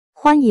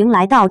欢迎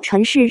来到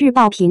陈氏日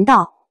报频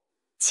道，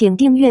请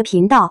订阅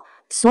频道，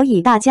所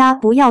以大家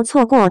不要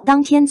错过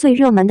当天最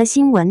热门的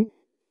新闻。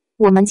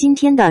我们今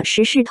天的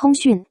时事通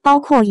讯包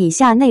括以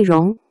下内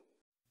容：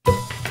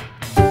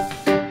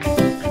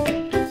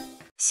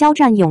肖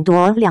战勇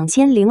夺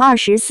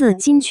2024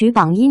金曲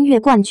榜音乐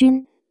冠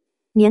军，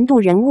年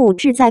度人物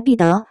志在必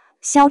得，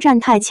肖战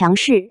太强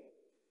势。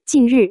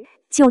近日，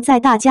就在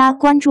大家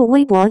关注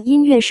微博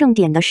音乐盛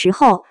典的时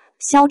候，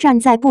肖战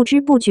在不知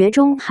不觉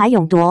中还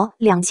勇夺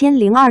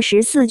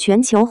2024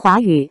全球华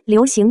语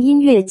流行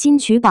音乐金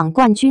曲榜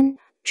冠军。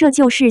这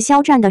就是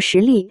肖战的实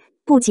力，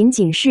不仅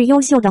仅是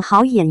优秀的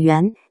好演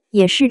员，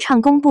也是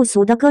唱功不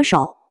俗的歌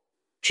手。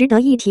值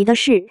得一提的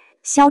是，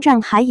肖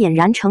战还俨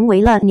然成为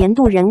了年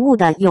度人物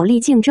的有力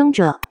竞争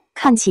者，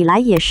看起来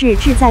也是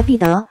志在必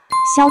得。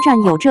肖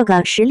战有这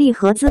个实力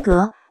和资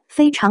格，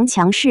非常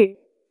强势。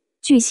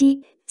据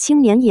悉，青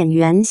年演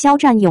员肖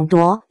战勇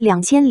夺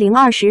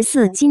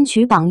2024金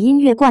曲榜音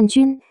乐冠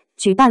军，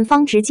举办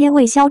方直接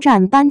为肖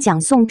战颁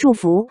奖送祝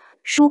福。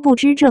殊不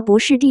知这不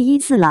是第一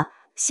次了，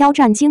肖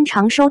战经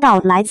常收到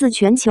来自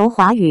全球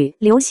华语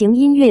流行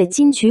音乐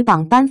金曲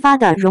榜颁发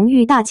的荣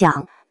誉大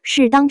奖，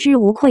是当之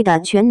无愧的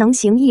全能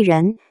型艺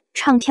人，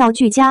唱跳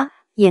俱佳，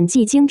演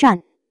技精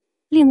湛。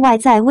另外，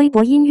在微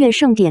博音乐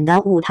盛典的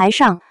舞台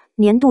上，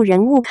年度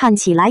人物看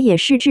起来也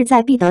是志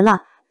在必得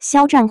了。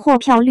肖战获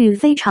票率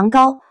非常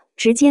高，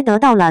直接得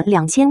到了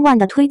2000万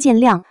的推荐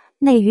量，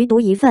内娱独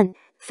一份，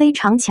非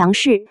常强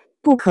势，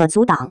不可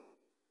阻挡。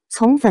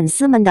从粉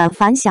丝们的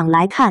反响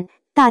来看，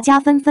大家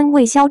纷纷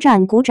为肖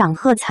战鼓掌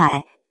喝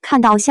彩。看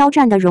到肖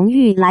战的荣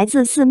誉来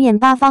自四面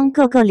八方，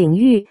各个领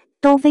域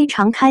都非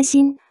常开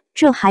心。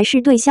这还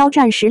是对肖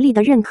战实力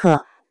的认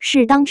可，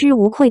是当之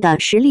无愧的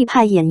实力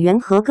派演员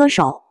和歌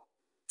手。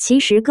其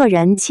实个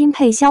人钦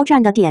佩肖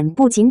战的点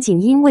不仅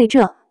仅因为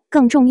这，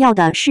更重要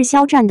的是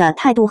肖战的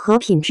态度和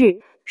品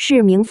质，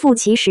是名副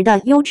其实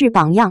的优质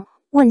榜样，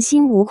问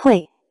心无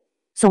愧。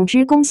总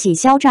之，恭喜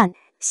肖战！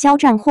肖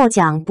战获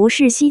奖不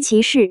是稀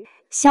奇事，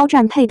肖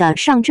战配得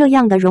上这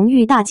样的荣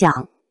誉大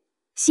奖。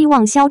希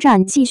望肖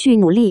战继续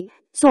努力，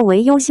作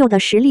为优秀的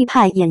实力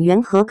派演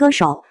员和歌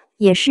手，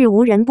也是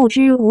无人不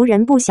知、无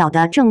人不晓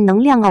的正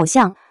能量偶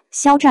像。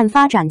肖战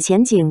发展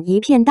前景一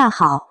片大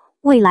好，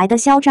未来的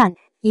肖战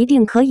一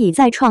定可以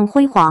再创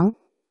辉煌，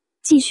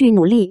继续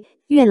努力，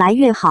越来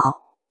越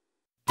好。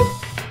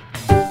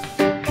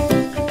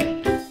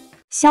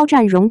肖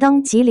战荣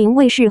登吉林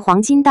卫视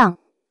黄金档，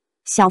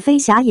小飞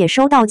侠也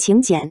收到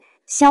请柬，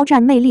肖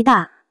战魅力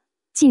大。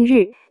近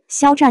日，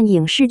肖战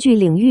影视剧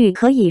领域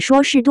可以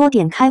说是多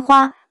点开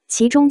花，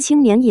其中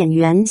青年演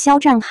员肖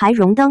战还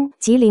荣登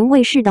吉林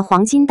卫视的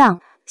黄金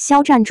档。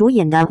肖战主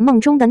演的《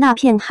梦中的那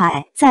片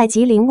海》在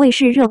吉林卫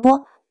视热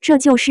播，这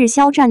就是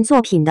肖战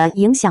作品的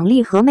影响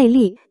力和魅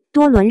力，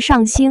多轮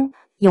上星，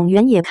永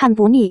远也看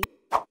不腻。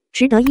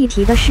值得一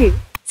提的是，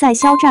在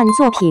肖战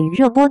作品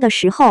热播的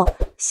时候，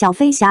小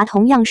飞侠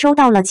同样收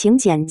到了请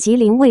柬，吉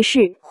林卫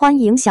视欢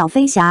迎小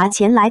飞侠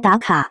前来打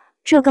卡，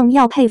这更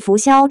要佩服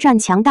肖战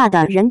强大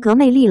的人格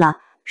魅力了。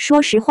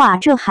说实话，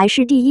这还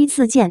是第一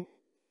次见。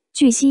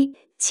据悉，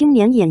青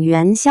年演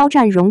员肖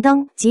战荣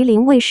登吉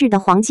林卫视的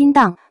黄金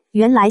档。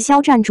原来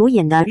肖战主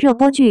演的热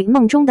播剧《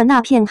梦中的那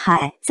片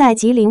海》在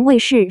吉林卫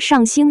视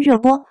上星热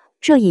播，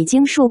这已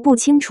经数不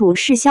清楚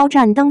是肖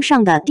战登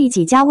上的第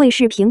几家卫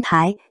视平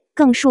台，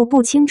更数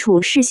不清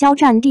楚是肖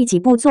战第几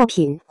部作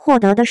品获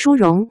得的殊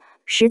荣，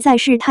实在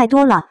是太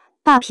多了，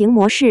霸屏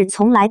模式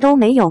从来都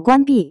没有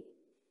关闭。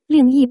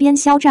另一边，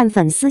肖战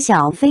粉丝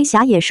小飞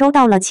侠也收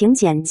到了请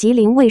柬，吉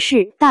林卫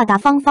视大大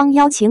方方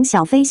邀请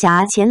小飞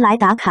侠前来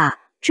打卡，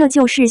这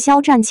就是肖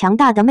战强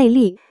大的魅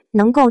力，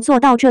能够做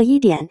到这一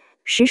点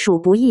实属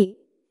不易。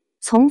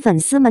从粉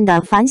丝们的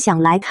反响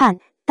来看，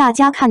大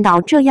家看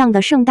到这样的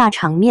盛大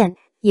场面，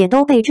也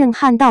都被震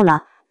撼到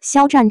了。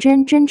肖战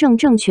真正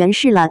诠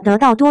释了得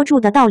道多助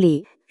的道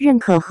理，认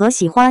可和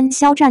喜欢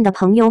肖战的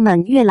朋友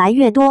们越来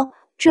越多，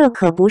这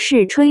可不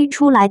是吹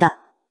出来的。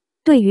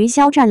对于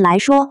肖战来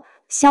说，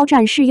肖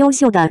战是优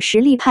秀的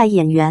实力派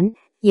演员，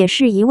也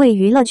是一位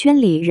娱乐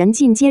圈里人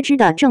尽皆知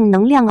的正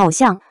能量偶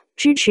像，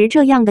支持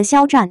这样的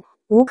肖战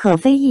无可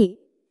非议。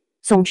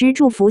总之，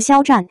祝福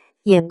肖战，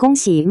也恭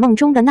喜《梦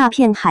中的那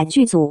片海》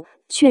剧组，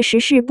确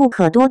实是不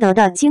可多得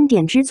的经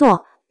典之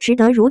作，值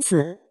得如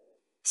此。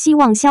希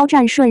望肖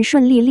战顺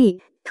利利，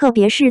特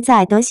别是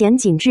在德贤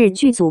紧致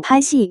剧组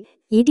拍戏，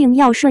一定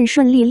要顺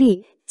利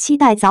利，期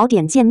待早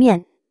点见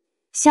面。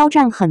肖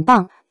战很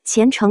棒，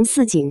前程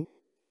似锦。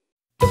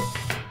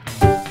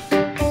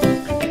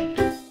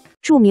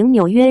著名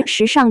纽约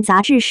时尚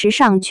杂志时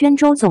尚圈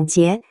周总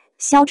结，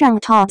肖战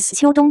Tod's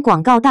秋冬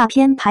广告大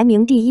片排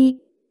名第一，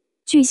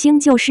巨星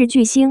就是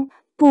巨星，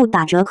不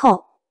打折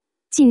扣。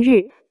近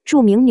日，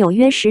著名纽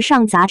约时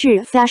尚杂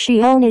志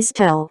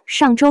Fashionista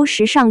上周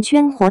时尚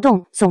圈活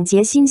动总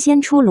结新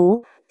鲜出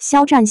炉，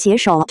肖战携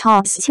手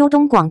Tod's 秋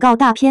冬广告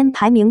大片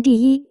排名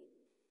第一。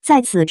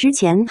在此之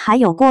前还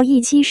有过一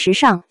期时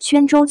尚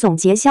圈周总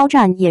结，肖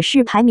战也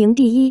是排名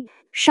第一。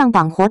上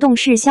榜活动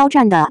是肖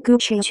战的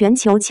Gucci 全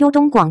球秋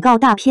冬广告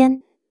大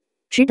片。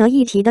值得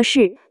一提的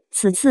是，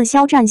此次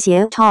肖战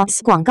携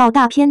Tod's 广告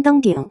大片登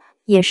顶，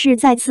也是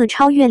再次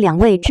超越2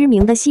位知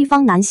名的西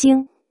方男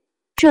星。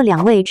这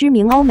2位知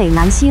名欧美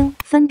男星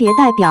分别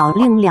代表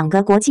另2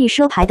个国际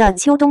奢牌的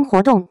秋冬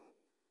活动。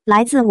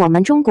来自我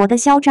们中国的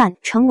肖战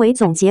成为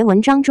总结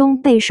文章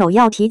中被首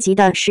要提及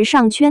的时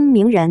尚圈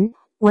名人。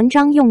文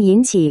章用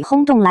引起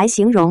轰动来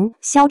形容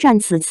肖战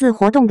此次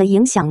活动的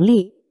影响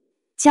力。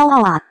骄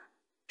傲啊！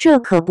这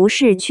可不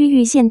是区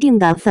域限定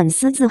的粉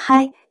丝自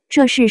嗨，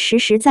这是实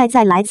实在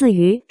在来自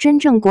于真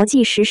正国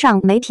际时尚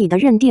媒体的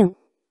认定。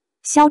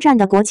肖战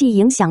的国际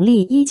影响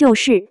力依旧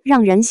是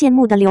让人羡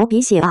慕的流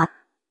鼻血啊！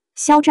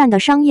肖战的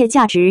商业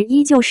价值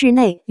依旧是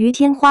内娱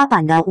天花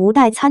板的无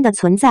代餐的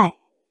存在。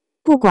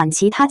不管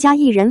其他家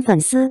艺人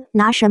粉丝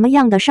拿什么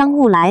样的商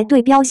务来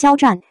对标肖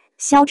战，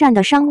肖战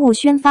的商务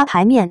宣发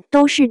牌面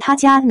都是他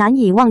家难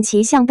以望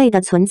其项背的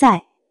存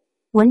在。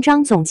文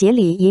章总结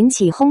里引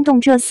起轰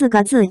动这4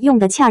个字用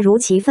得恰如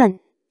其分。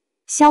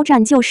肖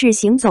战就是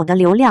行走的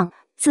流量，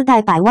自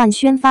带100万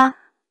宣发。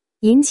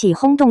引起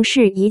轰动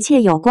是一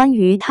切有关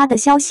于他的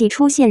消息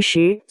出现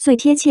时最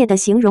贴切的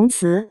形容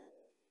词。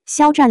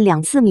肖战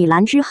2次米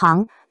兰之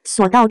行，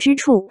所到之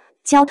处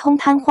交通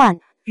瘫痪，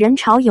人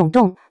潮涌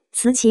动，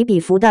此起彼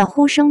伏的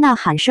呼声呐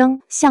喊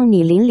声，向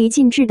你淋漓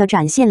尽致地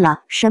展现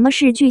了什么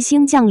是巨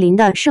星降临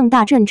的盛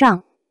大阵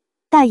仗。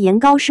代言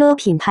高奢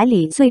品牌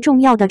里最重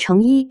要的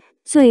成衣，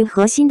最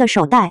核心的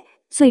手袋，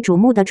最瞩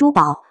目的珠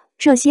宝，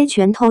这些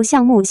拳头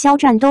项目肖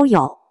战都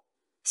有。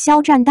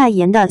肖战代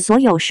言的所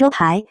有奢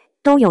牌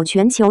都有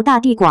全球大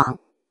地广，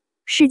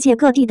世界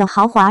各地的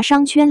豪华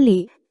商圈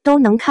里都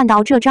能看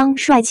到这张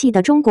帅气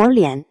的中国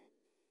脸。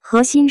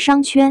核心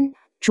商圈、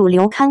主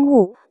流刊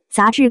物、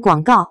杂志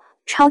广告、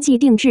超级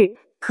定制，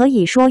可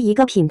以说一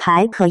个品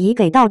牌可以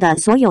给到的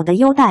所有的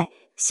优待，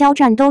肖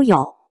战都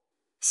有。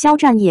肖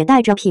战也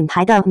带着品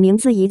牌的名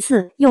字一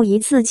次又一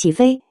次起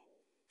飞。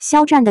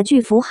肖战的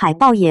巨幅海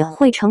报也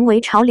会成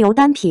为潮流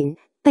单品，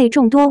被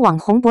众多网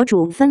红博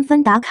主纷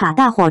纷打卡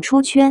大火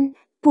出圈，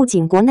不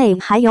仅国内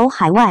还有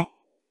海外。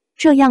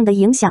这样的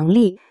影响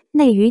力，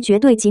内娱绝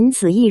对仅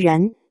此一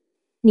人。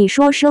你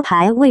说奢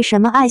牌为什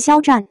么爱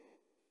肖战？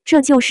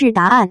这就是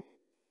答案。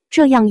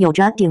这样有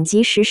着顶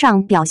级时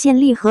尚表现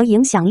力和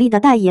影响力的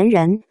代言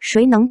人，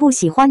谁能不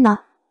喜欢呢？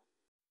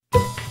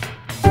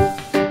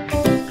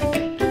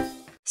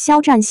肖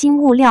战新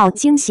物料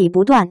惊喜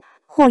不断，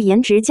获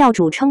颜值教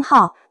主称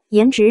号，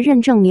颜值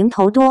认证名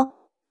头多。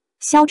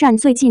肖战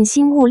最近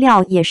新物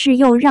料也是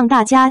又让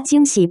大家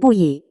惊喜不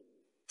已。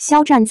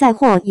肖战再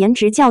获颜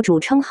值教主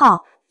称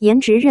号，颜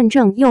值认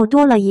证又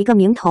多了一个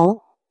名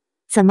头，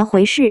怎么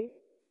回事？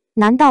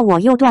难道我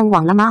又断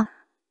网了吗？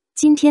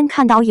今天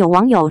看到有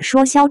网友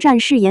说肖战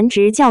是颜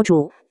值教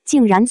主，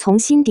竟然从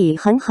心底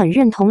狠狠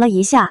认同了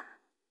一下。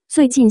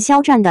最近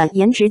肖战的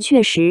颜值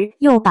确实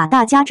又把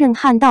大家震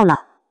撼到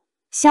了。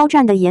肖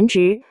战的颜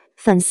值，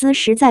粉丝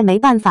实在没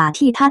办法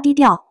替他低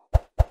调。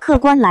客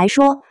观来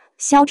说，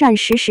肖战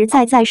实实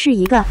在在是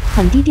一个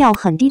很低调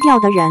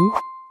的人。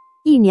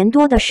1年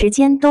多的时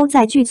间都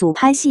在剧组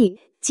拍戏，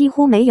几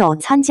乎没有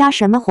参加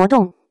什么活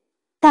动。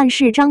但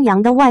是张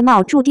扬的外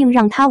貌注定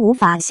让他无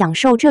法享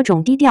受这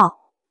种低调。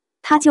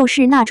他就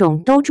是那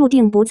种都注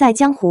定不在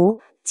江湖，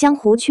江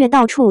湖却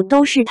到处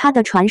都是他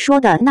的传说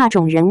的那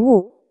种人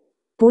物。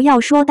不要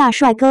说大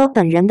帅哥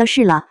本人的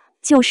事了，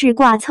就是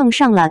挂蹭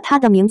上了他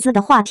的名字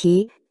的话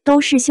题，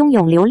都是汹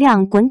涌流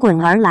量滚滚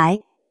而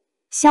来。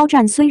肖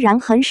战虽然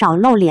很少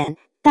露脸，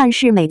但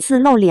是每次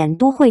露脸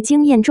都会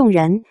惊艳众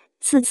人，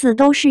次次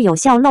都是有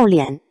效露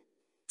脸。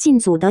进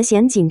组得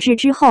闲紧致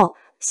之后，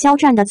肖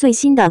战的最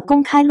新的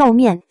公开露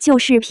面就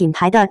是品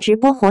牌的直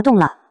播活动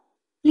了。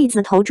栗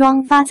子头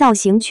妆发造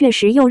型确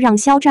实又让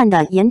肖战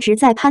的颜值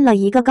再攀了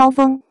一个高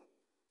峰，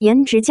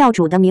颜值教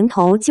主的名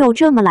头就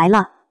这么来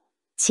了。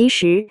其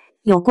实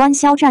有关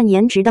肖战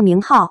颜值的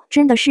名号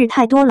真的是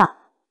太多了，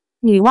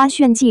女娲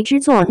炫技之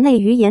作、内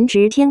娱颜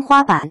值天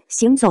花板、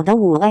行走的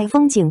5A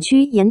风景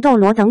区、颜斗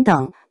罗等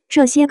等，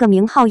这些个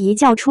名号一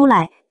叫出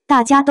来，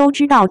大家都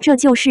知道这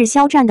就是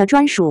肖战的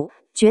专属，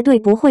绝对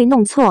不会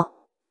弄错。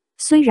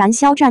虽然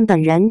肖战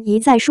本人一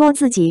再说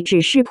自己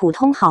只是普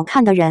通好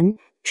看的人，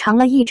长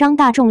了一张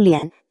大众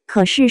脸，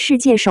可是世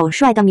界首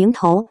帅的名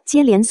头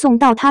接连送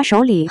到他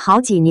手里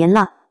好几年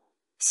了。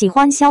喜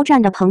欢肖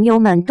战的朋友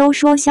们都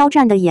说肖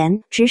战的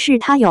颜值是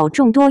他有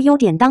众多优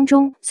点当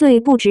中最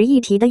不值一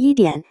提的一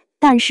点，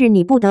但是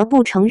你不得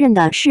不承认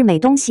的是，美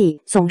东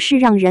西总是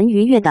让人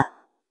愉悦的。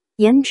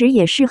颜值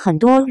也是很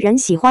多人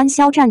喜欢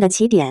肖战的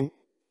起点，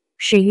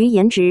始于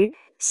颜值，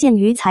陷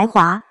于才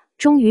华，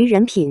忠于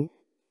人品。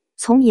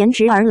从颜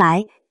值而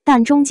来，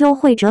但终究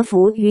会折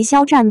服于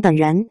肖战本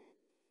人。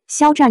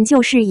肖战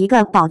就是一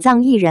个宝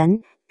藏艺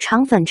人，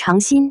常粉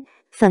常新，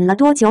粉了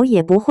多久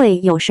也不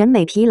会有审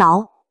美疲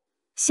劳。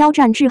肖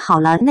战治好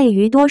了内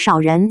娱多少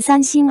人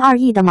三心二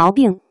意的毛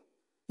病，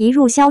一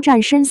入肖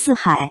战深似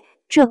海，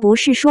这不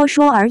是说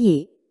说而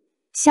已。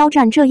肖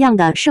战这样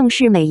的盛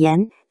世美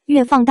颜，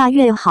越放大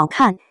越好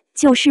看，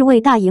就是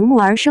为大荧幕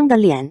而生的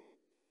脸。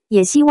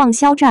也希望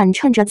肖战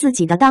趁着自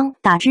己的当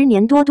打之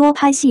年多多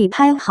拍戏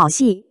拍好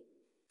戏。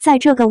在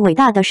这个伟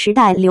大的时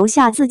代留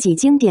下自己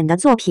经典的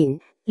作品，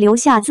留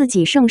下自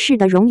己盛世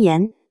的容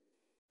颜。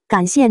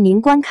感谢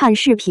您观看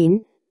视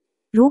频。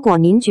如果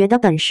您觉得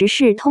本时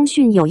事通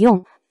讯有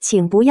用，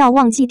请不要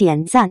忘记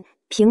点赞、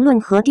评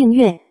论和订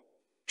阅。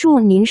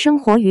祝您生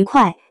活愉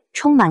快，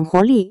充满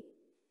活力。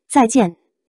再见。